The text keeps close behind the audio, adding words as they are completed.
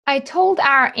I told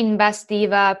our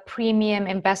InvestDiva Premium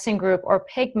Investing Group or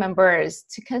PIG members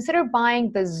to consider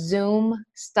buying the Zoom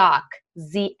stock,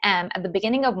 ZM, at the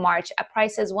beginning of March at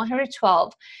prices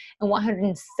 112 and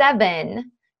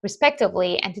 107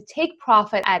 respectively, and to take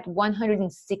profit at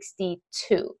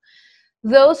 162.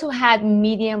 Those who had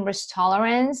medium risk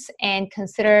tolerance and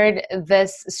considered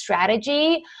this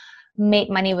strategy made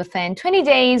money within 20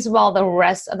 days while the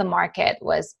rest of the market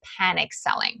was panic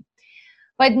selling.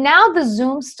 But now the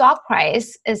Zoom stock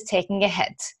price is taking a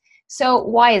hit. So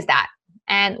why is that?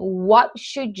 And what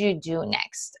should you do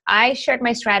next? I shared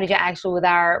my strategy actually with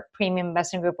our Premium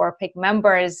Investing Group or PIG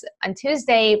members on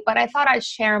Tuesday, but I thought I'd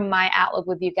share my outlook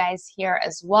with you guys here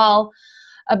as well.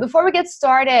 Before we get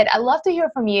started, I'd love to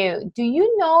hear from you. Do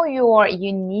you know your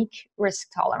unique risk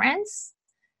tolerance?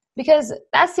 Because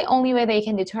that's the only way that you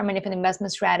can determine if an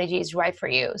investment strategy is right for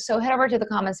you. So head over to the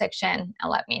comment section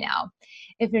and let me know.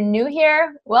 If you're new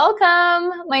here,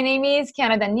 welcome. My name is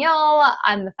Kiana Danielle.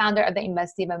 I'm the founder of the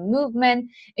InvestDiva movement,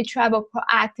 a tribe of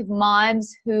proactive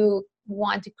moms who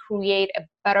want to create a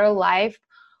better life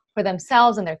for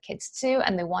themselves and their kids too,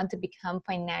 and they want to become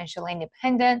financially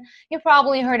independent. You've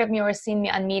probably heard of me or seen me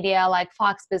on media like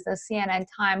Fox Business, CNN,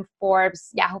 Time,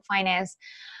 Forbes, Yahoo Finance,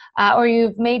 or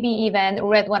you've maybe even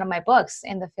read one of my books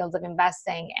in the fields of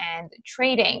investing and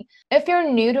trading. If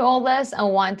you're new to all this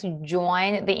and want to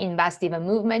join the InvestDiva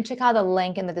movement, check out the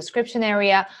link in the description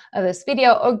area of this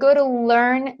video or go to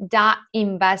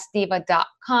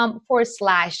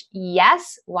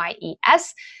learn.investdiva.com/yes,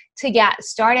 Y-E-S, to get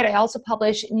started. I also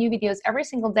publish new videos every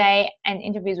single day and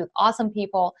interviews with awesome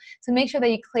people. So make sure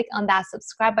that you click on that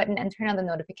subscribe button and turn on the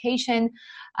notification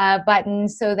button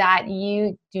so that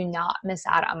you do not miss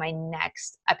out on my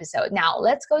next episode. Now,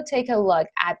 let's go take a look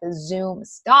at the Zoom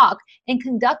stock and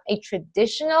conduct a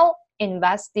traditional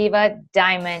InvestDiva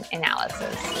diamond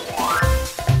analysis.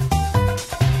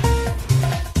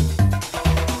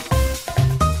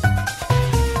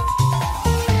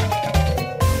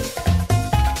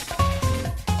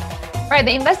 All right,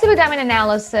 the InvestDiva diamond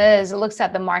analysis looks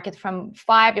at the market from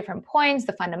 5 different points: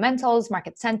 the fundamentals,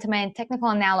 market sentiment,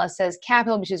 technical analysis,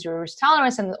 capital, which is your risk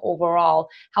tolerance, and overall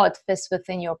how it fits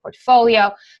within your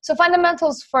portfolio. So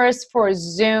fundamentals first for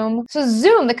Zoom. So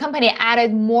Zoom, the company,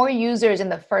 added more users in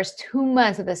the first 2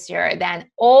 months of this year than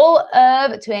all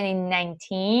of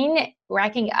 2019,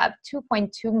 racking up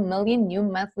 2.2 million new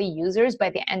monthly users by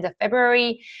the end of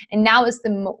February. And now it's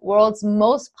the world's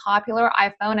most popular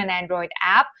iPhone and Android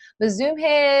app. But Zoom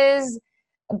has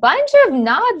a bunch of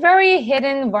not very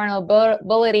hidden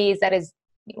vulnerabilities that is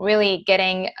really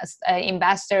getting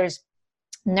investors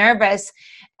nervous,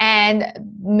 and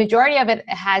majority of it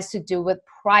has to do with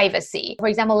privacy. For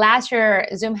example, last year,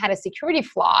 Zoom had a security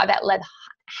flaw that let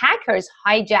hackers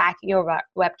hijack your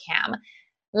webcam.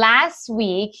 Last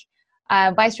week,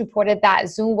 Vice reported that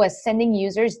Zoom was sending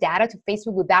users data to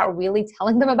Facebook without really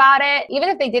telling them about it, even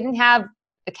if they didn't have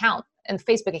account and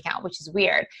Facebook account, which is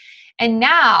weird. And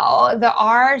now there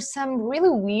are some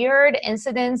really weird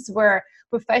incidents where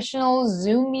professional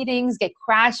Zoom meetings get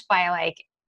crashed by like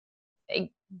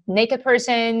a naked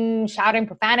person shouting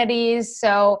profanities.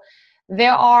 So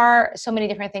there are so many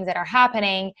different things that are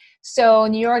happening. So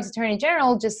New York's Attorney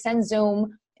General just sent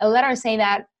Zoom a letter saying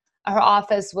that her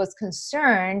office was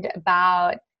concerned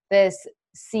about this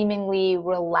seemingly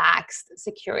relaxed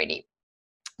security.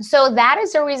 So that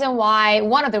is the reason why,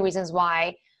 one of the reasons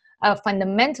why,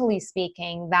 fundamentally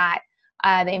speaking, that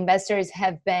the investors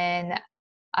have been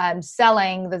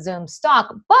selling the Zoom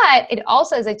stock. But it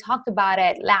also, as I talked about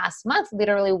it last month,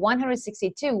 literally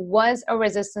 162 was a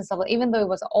resistance level. Even though it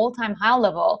was an all-time high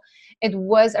level, it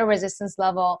was a resistance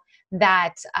level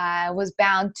that was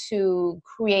bound to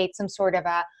create some sort of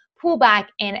a pullback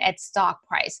in its stock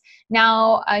price.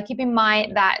 Now, keep in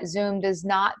mind that Zoom does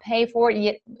not pay for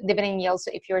dividend yield. So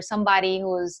if you're somebody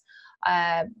who's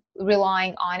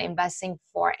relying on investing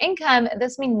for income,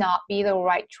 this may not be the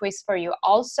right choice for you.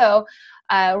 Also,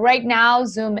 right now,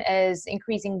 Zoom is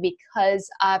increasing because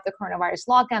of the coronavirus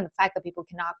lockdown, the fact that people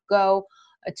cannot go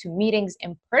to meetings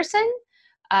in person.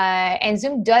 And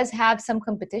Zoom does have some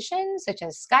competition, such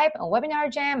as Skype and Webinar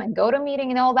Jam and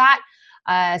GoToMeeting and all that.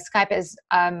 Skype is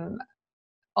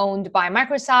owned by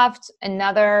Microsoft,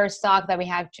 another stock that we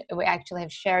actually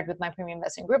have shared with my Premium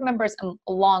Investing Group members,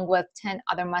 along with 10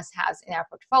 other must-haves in our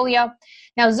portfolio.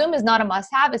 Now, Zoom is not a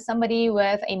must-have. It's somebody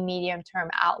with a medium-term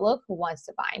outlook who wants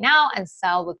to buy now and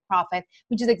sell with profit,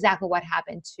 which is exactly what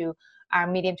happened to our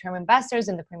medium-term investors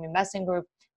in the Premium Investing Group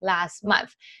last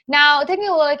month. Now, taking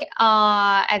a look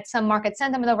at some market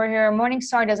sentiment over here,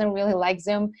 Morningstar doesn't really like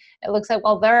Zoom. It looks like,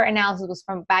 well, their analysis was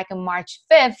from back on March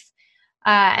 5th.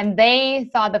 And they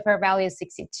thought the fair value is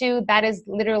 62. That is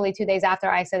literally 2 days after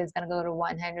I said it's going to go to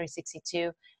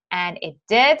 162, and it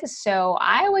did. So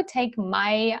I would take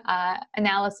my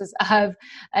analysis of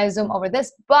Zoom over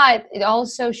this, but it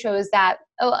also shows that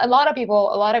a lot of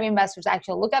people, a lot of investors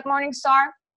actually look at Morningstar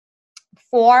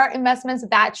for investments.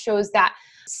 That shows that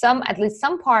at least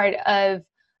some part of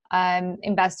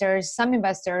some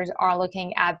investors are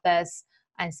looking at this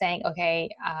and saying, okay,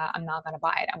 I'm not going to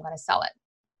buy it, I'm going to sell it,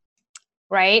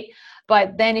 right?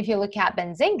 But then if you look at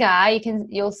Benzinga,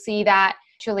 you'll see that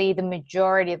actually the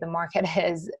majority of the market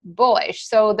is bullish.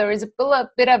 So there is a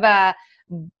bit of a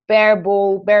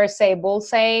bear say, bull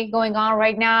say going on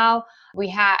right now. We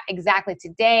have exactly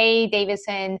today,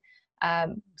 Davidson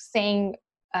saying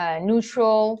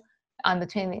neutral on the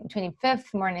 25th,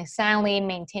 Morgan Stanley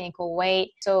maintaining equal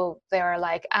weight. So they're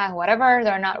like, whatever,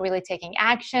 they're not really taking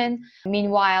action.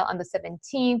 Meanwhile, on the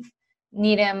 17th,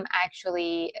 Needham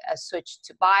actually switched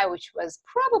to buy, which was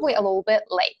probably a little bit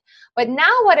late. But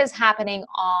now what is happening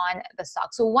on the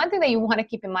stock? So one thing that you want to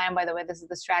keep in mind, by the way, this is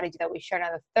the strategy that we shared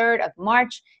on the 3rd of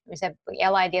March. We said the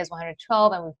LID is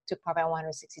 112 and we took profit at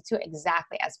 162,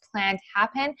 exactly as planned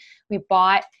happened. We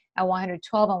bought at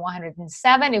 112 and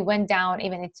 107. It went down,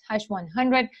 even it touched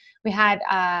 100. We had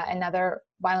another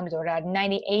buy limit order at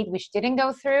 98, which didn't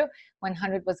go through.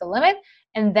 100 was the limit.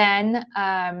 And then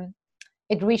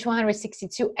it reached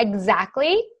 162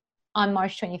 exactly on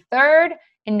March 23rd,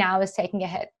 and now it's taking a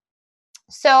hit.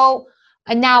 So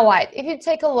now what? If you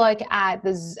take a look at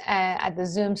the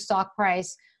Zoom stock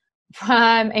price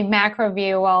from a macro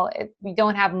view, well, we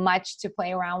don't have much to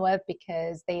play around with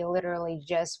because they literally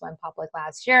just went public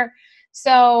last year.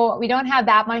 So we don't have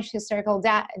that much historical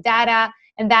data,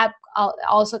 and that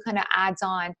also kind of adds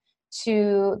on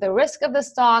to the risk of the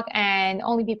stock, and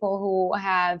only people who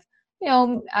have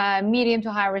medium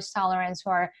to high risk tolerance,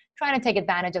 who are trying to take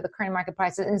advantage of the current market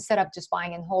prices instead of just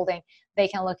buying and holding, they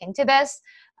can look into this.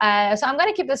 So I'm going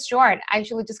to keep this short,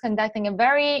 actually just conducting a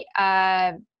very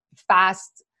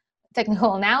fast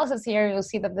technical analysis here. You'll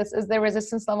see that this is the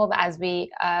resistance level as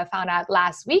we found out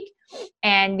last week.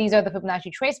 And these are the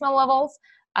Fibonacci retracement levels,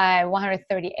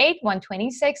 138,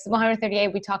 126,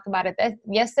 138. We talked about it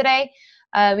yesterday.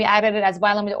 We added it as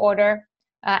buy limit order.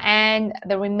 And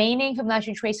the remaining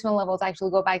Fibonacci retracement levels actually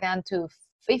go back down to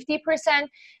 50%.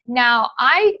 Now,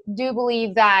 I do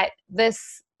believe that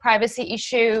this privacy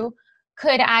issue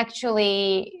could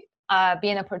actually be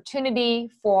an opportunity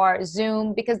for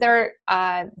Zoom, because they're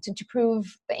to prove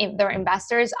their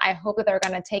investors. I hope that they're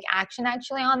going to take action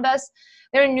actually on this.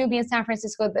 They're newbie in San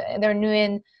Francisco. They're new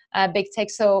in big tech,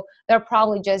 so they're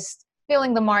probably just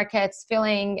feeling the markets,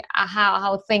 feeling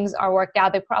how things are worked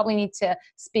out. They probably need to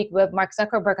speak with Mark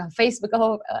Zuckerberg on Facebook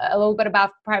a little bit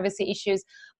about privacy issues.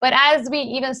 But as we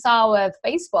even saw with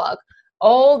Facebook,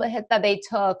 all the hit that they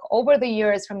took over the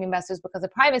years from investors because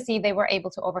of privacy, they were able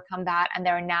to overcome that, and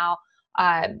they're now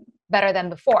better than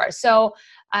before. So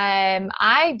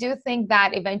I do think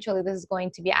that eventually this is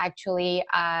going to be actually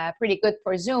pretty good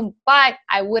for Zoom, but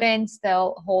I wouldn't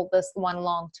still hold this one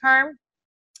long term,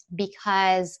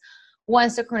 because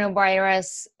once the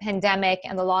coronavirus pandemic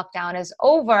and the lockdown is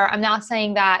over, I'm not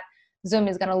saying that Zoom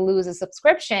is going to lose its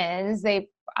subscriptions. They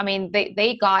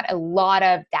got a lot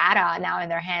of data now in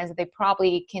their hands that they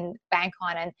probably can bank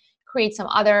on and create some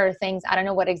other things. I don't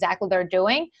know what exactly they're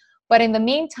doing. But in the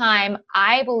meantime,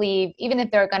 I believe even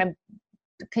if they're going to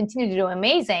continue to do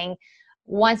amazing,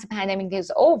 once the pandemic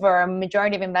is over, a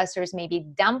majority of investors may be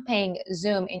dumping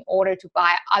Zoom in order to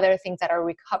buy other things that are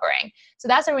recovering. So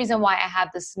that's the reason why I have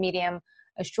this not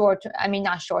short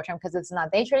term because it's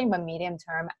not day trading, but medium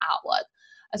term outlook.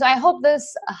 So I hope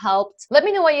this helped. Let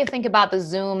me know what you think about the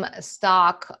Zoom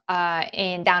stock down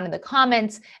in the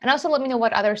comments. And also let me know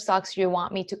what other stocks you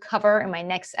want me to cover in my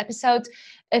next episode.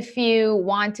 If you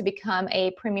want to become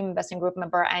a premium investing group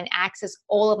member and access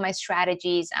all of my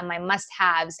strategies and my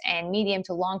must-haves and medium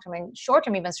to long-term and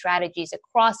short-term even strategies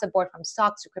across the board, from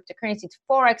stocks to cryptocurrency to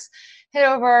Forex, head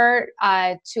over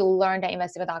to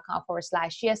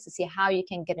learn.investiva.com/yes to see how you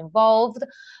can get involved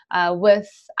with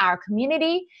our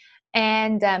community.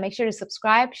 And make sure to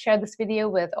subscribe, share this video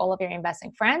with all of your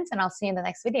investing friends, and I'll see you in the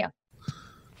next video.